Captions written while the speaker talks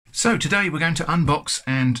So today we're going to unbox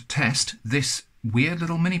and test this weird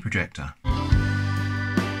little mini projector.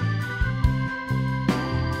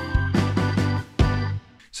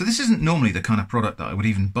 So this isn't normally the kind of product that I would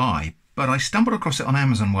even buy, but I stumbled across it on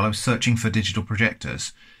Amazon while I was searching for digital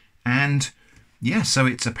projectors. And yeah, so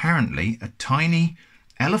it's apparently a tiny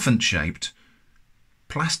elephant-shaped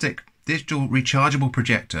plastic digital rechargeable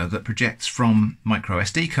projector that projects from micro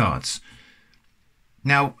SD cards.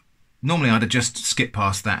 Now, normally I'd have just skipped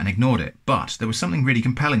past that and ignored it, but there was something really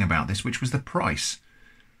compelling about this, which was the price.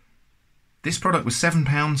 This product was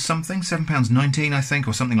 £7 something, £7.19 I think,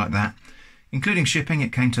 or something like that. Including shipping,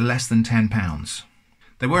 it came to less than £10.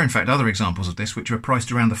 There were in fact other examples of this which were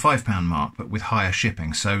priced around the £5 mark, but with higher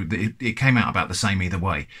shipping, so it came out about the same either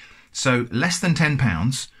way. So less than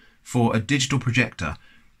 £10 for a digital projector.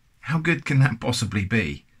 How good can that possibly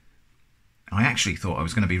be? I actually thought I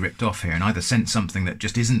was going to be ripped off here and either sent something that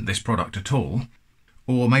just isn't this product at all,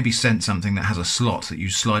 or maybe sent something that has a slot that you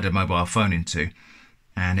slide a mobile phone into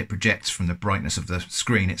and it projects from the brightness of the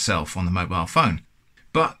screen itself on the mobile phone.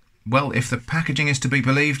 But, well, if the packaging is to be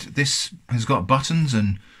believed, this has got buttons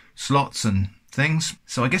and slots and things,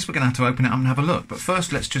 so I guess we're going to have to open it up and have a look. But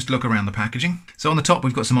first, let's just look around the packaging. So on the top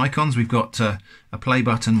we've got some icons, we've got a play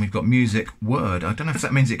button, we've got music, Word. I don't know if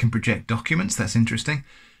that means it can project documents, that's interesting.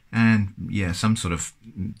 And yeah, some sort of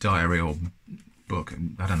diary or book.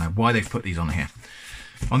 I don't know why they've put these on here.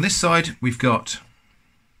 On this side we've got,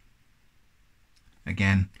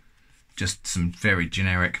 again, just some very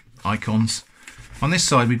generic icons. On this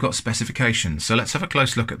side we've got specifications, so let's have a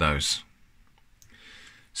close look at those.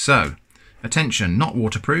 So, attention, not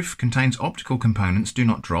waterproof, contains optical components, do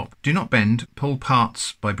not drop, do not bend, pull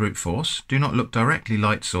parts by brute force, do not look directly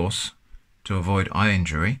light source to avoid eye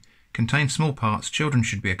injury, contains small parts, children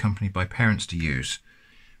should be accompanied by parents to use.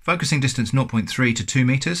 Focusing distance 0.3 to 2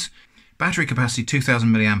 meters. Battery capacity 2000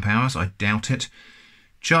 mAh, I doubt it.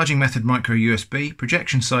 Charging method micro USB.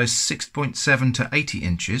 Projection size 6.7 to 80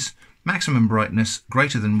 inches. Maximum brightness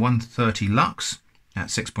greater than 130 lux at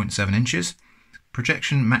 6.7 inches.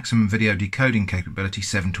 Projection maximum video decoding capability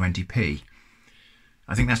 720p.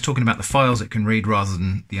 I think that's talking about the files it can read rather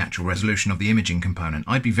than the actual resolution of the imaging component.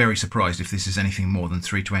 I'd be very surprised if this is anything more than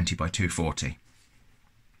 320 by 240.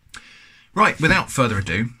 Right, without further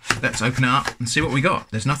ado, let's open it up and see what we got.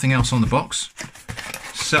 There's nothing else on the box.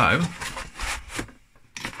 So,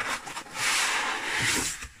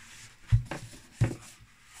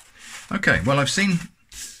 okay, well, I've seen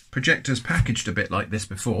projectors packaged a bit like this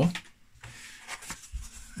before.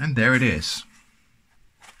 And there it is.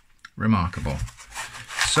 Remarkable.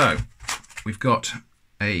 So, we've got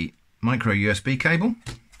a micro USB cable.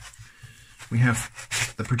 We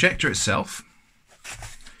have the projector itself.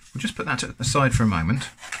 We'll just put that aside for a moment.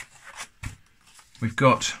 We've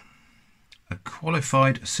got a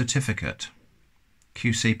qualified certificate,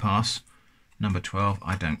 QC pass, number 12.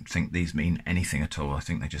 I don't think these mean anything at all. I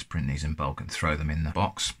think they just print these in bulk and throw them in the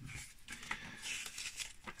box.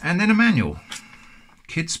 And then a manual,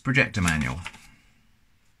 kids projector manual,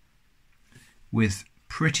 with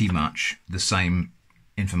pretty much the same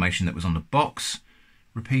information that was on the box,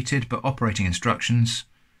 repeated, but operating instructions.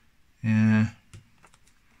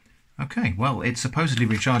 Okay, well, it's supposedly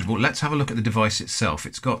rechargeable. Let's have a look at the device itself.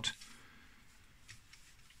 It's got,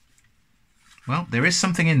 well, there is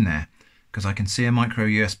something in there, because I can see a micro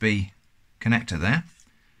USB connector there.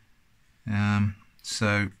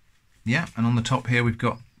 So, yeah, and on the top here we've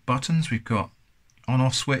got buttons, we've got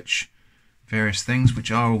on-off switch, various things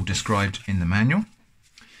which are all described in the manual.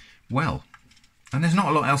 Well, and there's not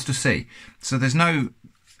a lot else to see. So there's no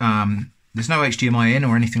HDMI in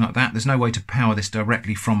or anything like that. There's no way to power this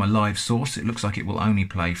directly from a live source. It looks like it will only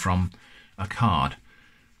play from a card,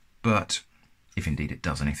 but if indeed it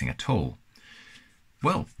does anything at all.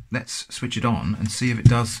 Well, let's switch it on and see if it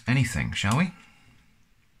does anything, shall we?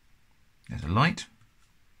 There's a light.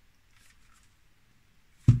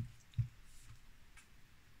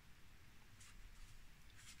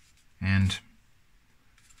 And,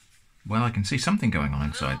 well, I can see something going on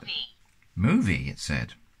inside. Movie, it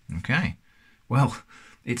said. Okay. Well,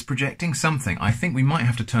 it's projecting something. I think we might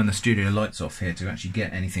have to turn the studio lights off here to actually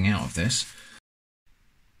get anything out of this.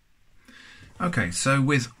 Okay, so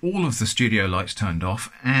with all of the studio lights turned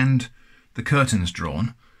off and the curtains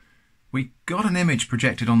drawn, we got an image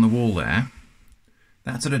projected on the wall there.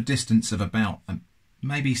 That's at a distance of about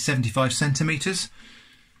maybe 75 centimeters.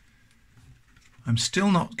 I'm still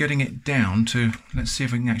not getting it down to, let's see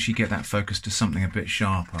if we can actually get that focused to something a bit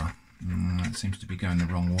sharper. That seems to be going the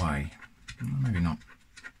wrong way. Maybe not.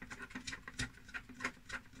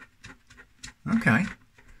 Okay.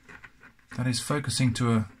 That is focusing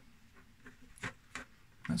to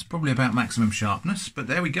That's probably about maximum sharpness, but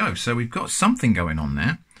there we go. So we've got something going on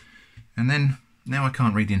there. And then, now I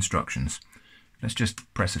can't read the instructions. Let's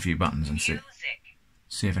just press a few buttons and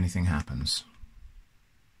see if anything happens.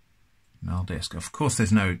 Null disk. Of course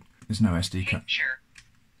there's no SD card.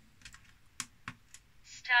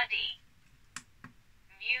 Study.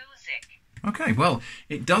 Music. Okay, well,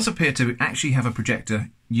 it does appear to actually have a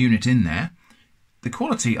projector unit in there. The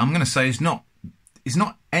quality, I'm going to say, is not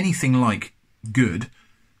anything like good,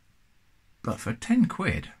 but for 10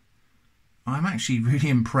 quid, I'm actually really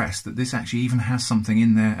impressed that this actually even has something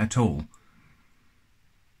in there at all.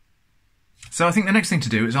 So I think the next thing to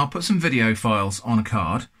do is I'll put some video files on a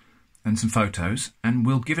card and some photos, and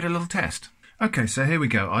we'll give it a little test. Okay, so here we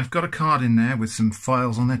go. I've got a card in there with some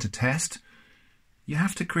files on there to test. You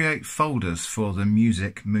have to create folders for the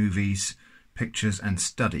music, movies, pictures and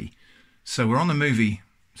study. So we're on the movie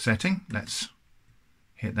setting. Let's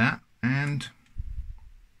hit that and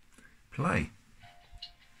play.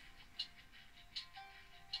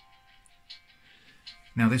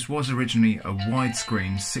 Now this was originally a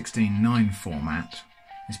widescreen 16:9 format.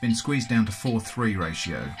 It's been squeezed down to 4:3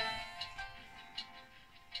 ratio.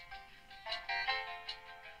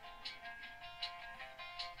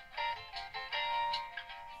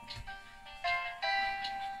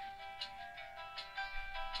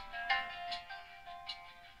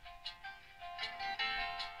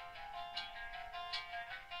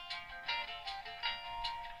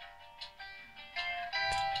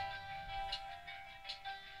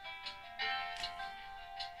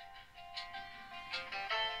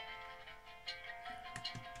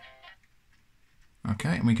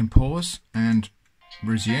 Okay, and we can pause and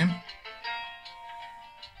resume.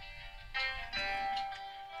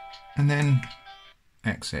 And then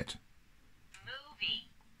exit.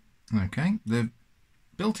 Movie. Okay, the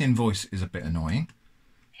built-in voice is a bit annoying.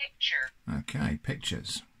 Picture. Okay,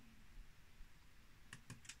 pictures.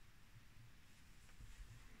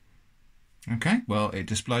 Okay, well, it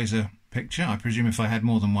displays a picture. I presume if I had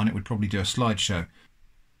more than one, it would probably do a slideshow.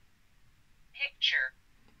 Picture.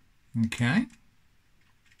 Okay.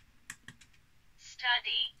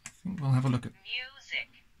 Study. I think we'll have a look at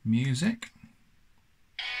Music. music.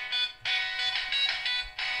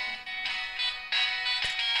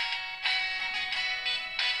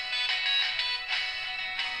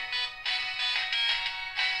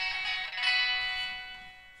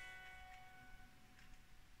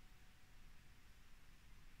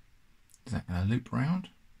 Is that going to loop round?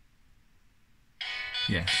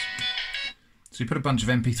 Yes. So you put a bunch of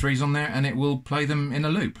MP3s on there and it will play them in a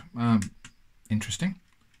loop. Interesting.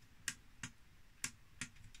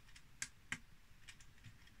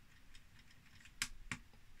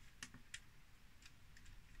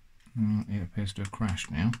 It appears to have crashed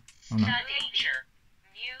now. Oh, no. Study.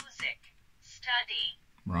 Music. Study.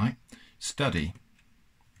 Right. Study.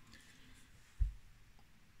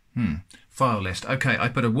 File list. Okay, I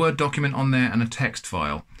put a Word document on there and a text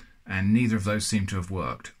file, and neither of those seem to have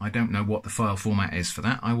worked. I don't know what the file format is for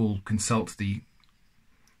that. I will consult the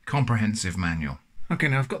comprehensive manual. Okay,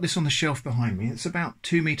 now I've got this on the shelf behind me. It's about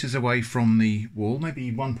 2 meters away from the wall,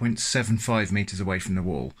 maybe 1.75 meters away from the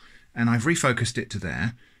wall, and I've refocused it to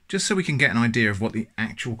there, just so we can get an idea of what the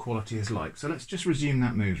actual quality is like. So let's just resume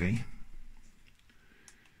that movie.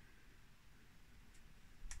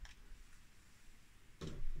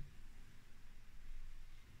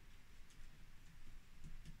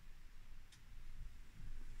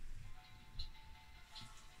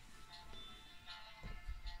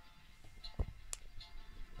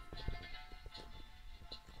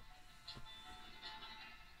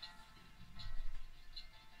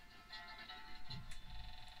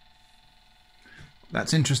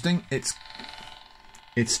 That's interesting. It's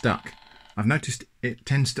stuck. I've noticed it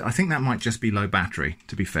tends to... I think that might just be low battery,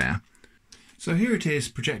 to be fair. So here it is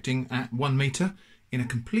projecting at 1 meter in a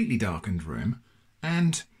completely darkened room.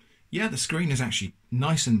 And yeah, the screen is actually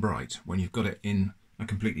nice and bright when you've got it in a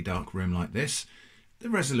completely dark room like this. The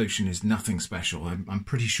resolution is nothing special. I'm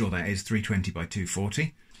pretty sure that is 320 by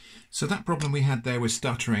 240. So that problem we had there with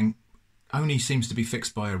stuttering only seems to be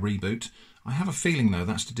fixed by a reboot. I have a feeling though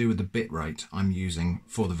that's to do with the bit rate I'm using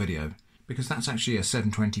for the video, because that's actually a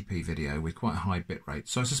 720p video with quite a high bit rate.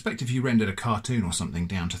 So I suspect if you rendered a cartoon or something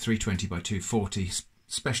down to 320 by 240,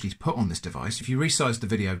 especially to put on this device, if you resized the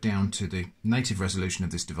video down to the native resolution of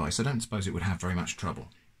this device, I don't suppose it would have very much trouble.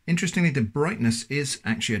 Interestingly, the brightness is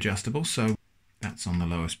actually adjustable, so that's on the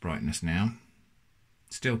lowest brightness now.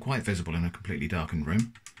 Still quite visible in a completely darkened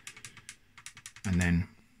room. And then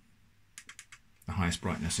the highest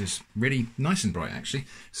brightness is really nice and bright actually.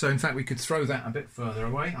 So in fact we could throw that a bit further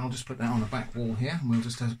away. I'll just put that on the back wall here and we'll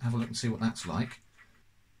just have a look and see what that's like.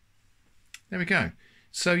 there we go.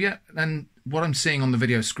 So yeah, and what I'm seeing on the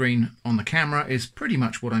video screen on the camera is pretty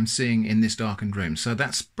much what I'm seeing in this darkened room. So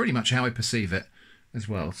that's pretty much how I perceive it as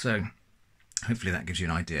well. So hopefully that gives you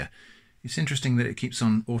an idea. It's interesting that it keeps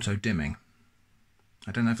on auto dimming.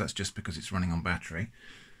 I don't know if that's just because it's running on battery.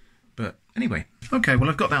 But anyway, okay, well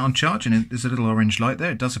I've got that on charge and there's a little orange light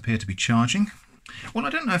there. It does appear to be charging. Well, I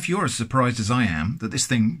don't know if you're as surprised as I am that this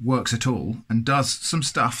thing works at all and does some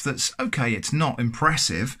stuff that's, okay, it's not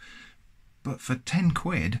impressive, but for 10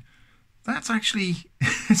 quid, that's actually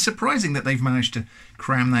surprising that they've managed to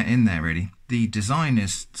cram that in there, really. The design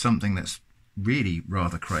is something that's really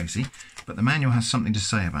rather crazy, but the manual has something to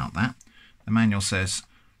say about that. The manual says,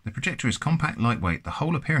 "The projector is compact, lightweight. The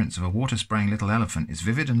whole appearance of a water-spraying little elephant is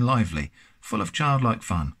vivid and lively, full of childlike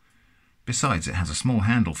fun. Besides, it has a small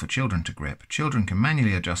handle for children to grip. Children can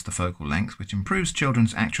manually adjust the focal length, which improves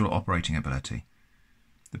children's actual operating ability.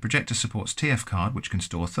 The projector supports TF card, which can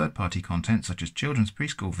store third-party content such as children's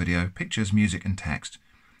preschool video, pictures, music and text.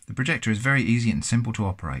 The projector is very easy and simple to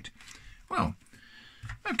operate." Well,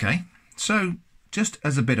 okay, so just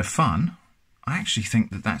as a bit of fun, I actually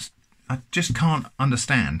think that I just can't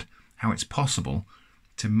understand how it's possible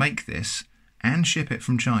to make this and ship it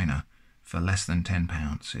from China for less than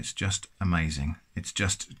 £10. It's just amazing. It's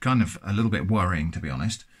just kind of a little bit worrying, to be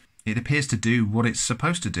honest. It appears to do what it's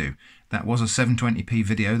supposed to do. That was a 720p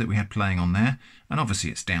video that we had playing on there, and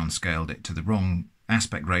obviously it's downscaled it to the wrong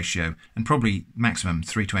aspect ratio and probably maximum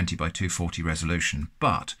 320 by 240 resolution,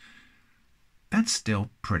 but that's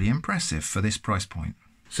still pretty impressive for this price point.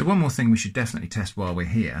 So one more thing we should definitely test while we're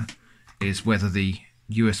here is whether the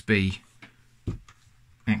USB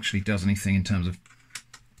actually does anything in terms of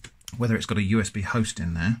whether it's got a USB host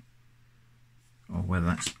in there or whether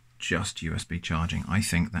that's just USB charging. I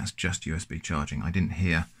think that's just USB charging. I didn't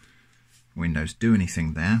hear Windows do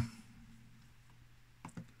anything there.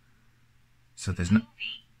 So there's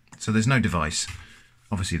no device.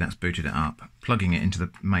 Obviously that's booted it up. Plugging it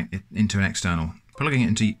into an external. Plugging it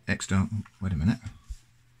into external. Wait a minute.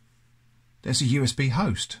 There's a USB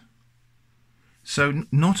host. So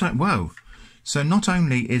not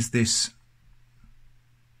only is this,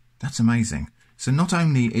 that's amazing. So not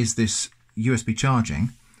only is this USB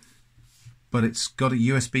charging, but it's got a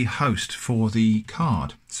USB host for the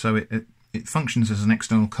card. So it functions as an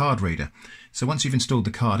external card reader. So once you've installed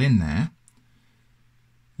the card in there,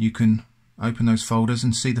 you can open those folders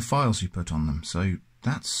and see the files you put on them. So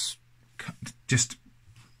that's just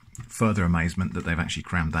further amazement that they've actually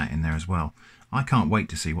crammed that in there as well. I can't wait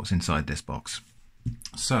to see what's inside this box.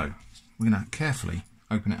 So we're going to carefully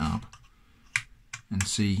open it up and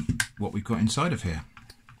see what we've got inside of here.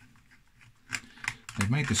 They've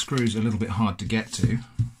made the screws a little bit hard to get to.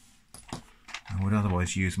 I would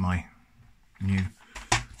otherwise use my new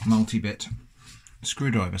multi-bit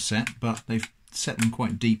screwdriver set, but they've set them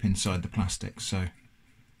quite deep inside the plastic, so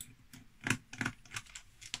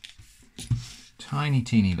tiny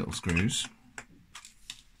teeny little screws.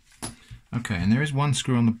 Okay, and there is one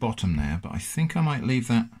screw on the bottom there, but I think I might leave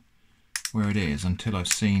that where it is until I've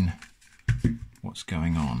seen what's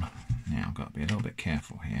going on. Now I've got to be a little bit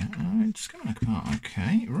careful here. It's coming apart.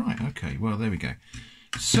 Okay, right, okay, well there we go.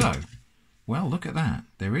 So, well look at that.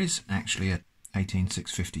 There is actually a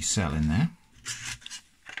 18650 cell in there.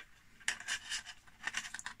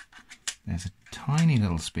 There's a tiny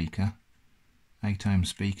little speaker, 8 ohm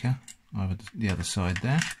speaker over the other side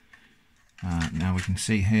there. Now we can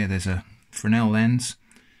see here there's a Fresnel lens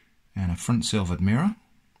and a front silvered mirror,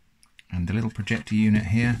 and the little projector unit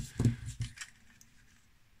here,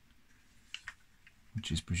 which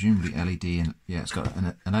is presumably LED, and yeah, it's got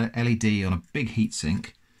an LED on a big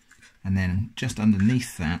heatsink, and then just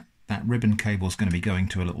underneath that ribbon cable is going to be going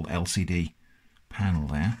to a little LCD panel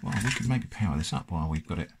there. Well, we could maybe power this up while we've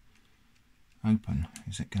got it open.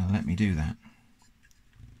 Is it going to let me do that?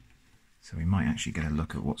 So we might actually get a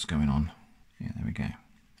look at what's going on. Yeah, there we go.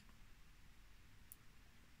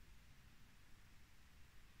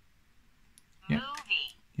 Yep.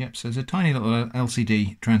 Yep, so there's a tiny little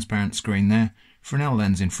LCD transparent screen there. Fresnel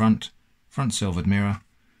lens in front silvered mirror,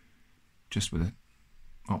 just with a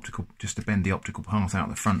optical, just to bend the optical path out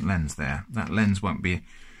the front lens there. That lens won't be,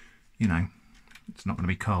 you know, it's not going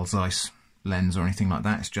to be Carl Zeiss lens or anything like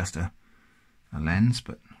that. It's just a lens,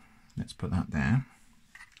 but let's put that there.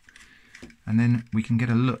 And then we can get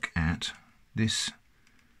a look at this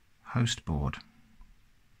host board.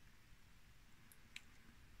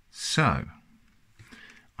 So,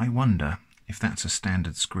 I wonder if that's a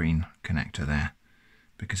standard screen connector there,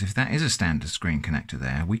 because if that is a standard screen connector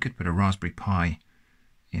there, we could put a Raspberry Pi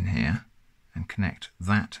in here and connect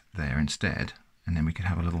that there instead, and then we could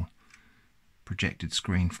have a little projected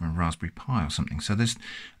screen from a Raspberry Pi or something. So there's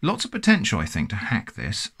lots of potential, I think, to hack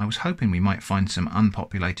this. I was hoping we might find some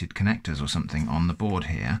unpopulated connectors or something on the board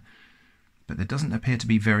here, but there doesn't appear to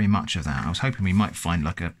be very much of that. I was hoping we might find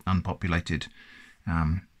like a unpopulated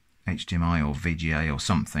HDMI or VGA or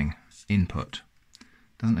something input.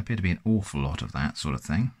 Doesn't appear to be an awful lot of that sort of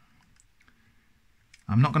thing.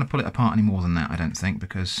 I'm not going to pull it apart any more than that, I don't think,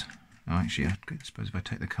 because... Oh, actually, I suppose if I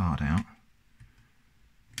take the card out...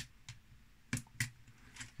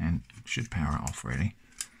 And should power it off, really.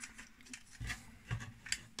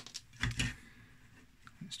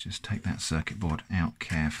 Let's just take that circuit board out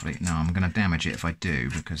carefully. No, I'm going to damage it if I do,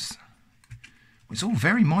 because it's all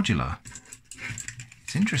very modular.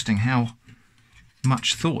 It's interesting how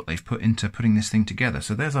much thought they've put into putting this thing together.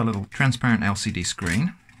 So there's our little transparent LCD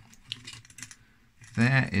screen.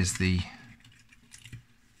 There is the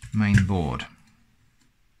main board.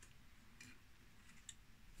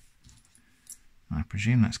 I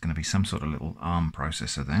presume that's going to be some sort of little ARM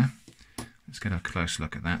processor there. Let's get a close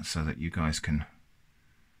look at that so that you guys can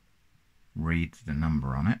read the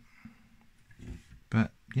number on it.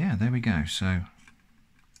 But yeah, there we go. So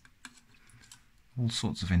all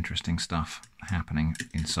sorts of interesting stuff happening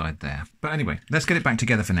inside there. But anyway, let's get it back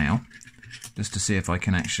together for now, just to see if I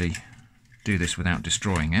can actually do this without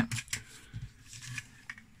destroying it.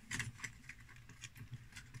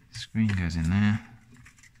 Screen goes in there.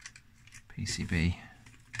 PCB.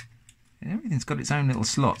 Everything's got its own little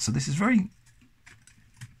slot, so this is very...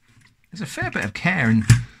 There's a fair bit of care and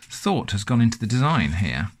thought has gone into the design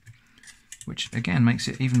here, which again makes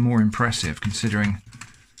it even more impressive considering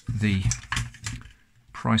the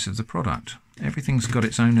price of the product. Everything's got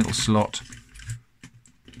its own little slot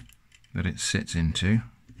that it sits into.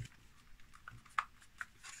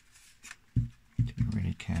 Be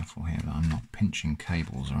really careful here that I'm not pinching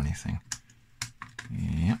cables or anything.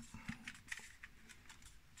 Yep.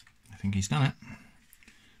 I think he's done it.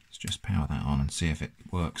 Let's just power that on and see if it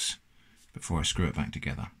works before I screw it back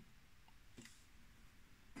together.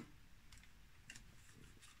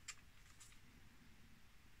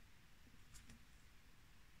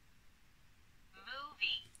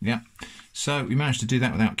 Yeah, so we managed to do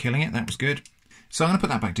that without killing it. That was good. So I'm going to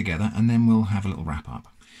put that back together and then we'll have a little wrap up.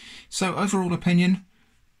 So overall opinion,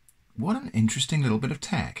 what an interesting little bit of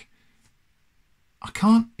tech. I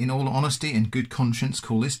can't, in all honesty and good conscience,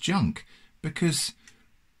 call this junk because,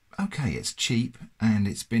 okay, it's cheap and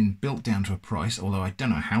it's been built down to a price, although I don't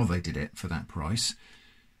know how they did it for that price.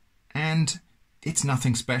 And it's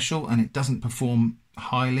nothing special and it doesn't perform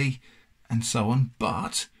highly and so on,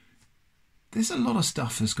 but there's a lot of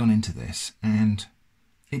stuff that's gone into this and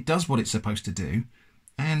it does what it's supposed to do.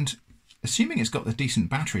 And assuming it's got the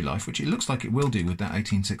decent battery life, which it looks like it will do with that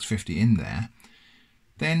 18650 in there,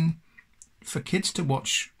 then for kids to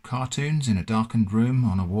watch cartoons in a darkened room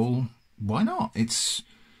on a wall, why not? It's,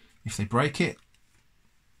 if they break it,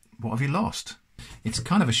 what have you lost? It's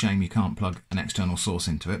kind of a shame you can't plug an external source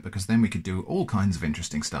into it, because then we could do all kinds of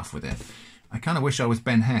interesting stuff with it. I kind of wish I was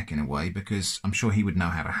Ben Heck in a way, because I'm sure he would know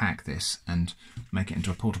how to hack this and make it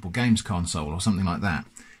into a portable games console or something like that.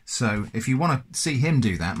 So if you want to see him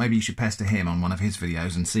do that, maybe you should pester him on one of his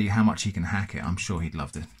videos and see how much he can hack it. I'm sure he'd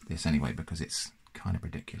love this anyway, because it's kind of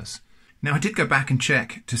ridiculous. Now, I did go back and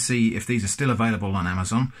check to see if these are still available on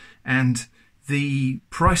Amazon, and the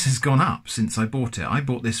price has gone up since I bought it. I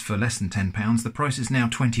bought this for less than £10. The price is now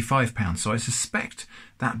 £25, so I suspect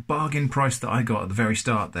that bargain price that I got at the very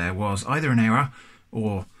start there was either an error,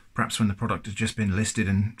 or perhaps when the product had just been listed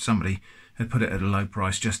and somebody had put it at a low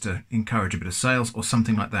price just to encourage a bit of sales or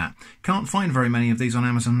something like that. Can't find very many of these on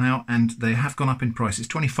Amazon now, and they have gone up in price. It's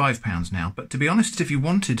 £25 now, but to be honest, if you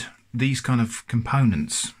wanted these kind of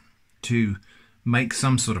components to make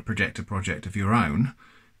some sort of projector project of your own,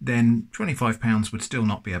 then £25 would still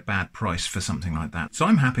not be a bad price for something like that. So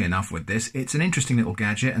I'm happy enough with this. It's an interesting little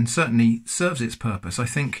gadget and certainly serves its purpose. I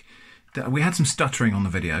think that we had some stuttering on the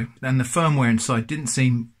video and the firmware inside didn't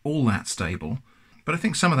seem all that stable, but I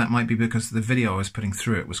think some of that might be because the video I was putting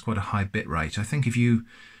through it was quite a high bit rate. I think if you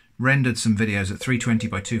rendered some videos at 320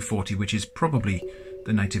 by 240, which is probably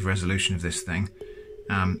the native resolution of this thing,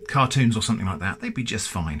 cartoons or something like that, they'd be just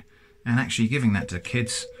fine. And actually giving that to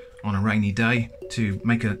kids on a rainy day to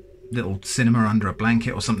make a little cinema under a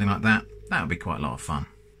blanket or something like that, that would be quite a lot of fun.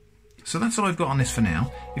 So that's all I've got on this for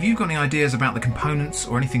now. If you've got any ideas about the components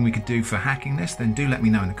or anything we could do for hacking this, then do let me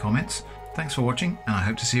know in the comments. Thanks for watching, and I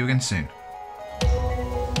hope to see you again soon.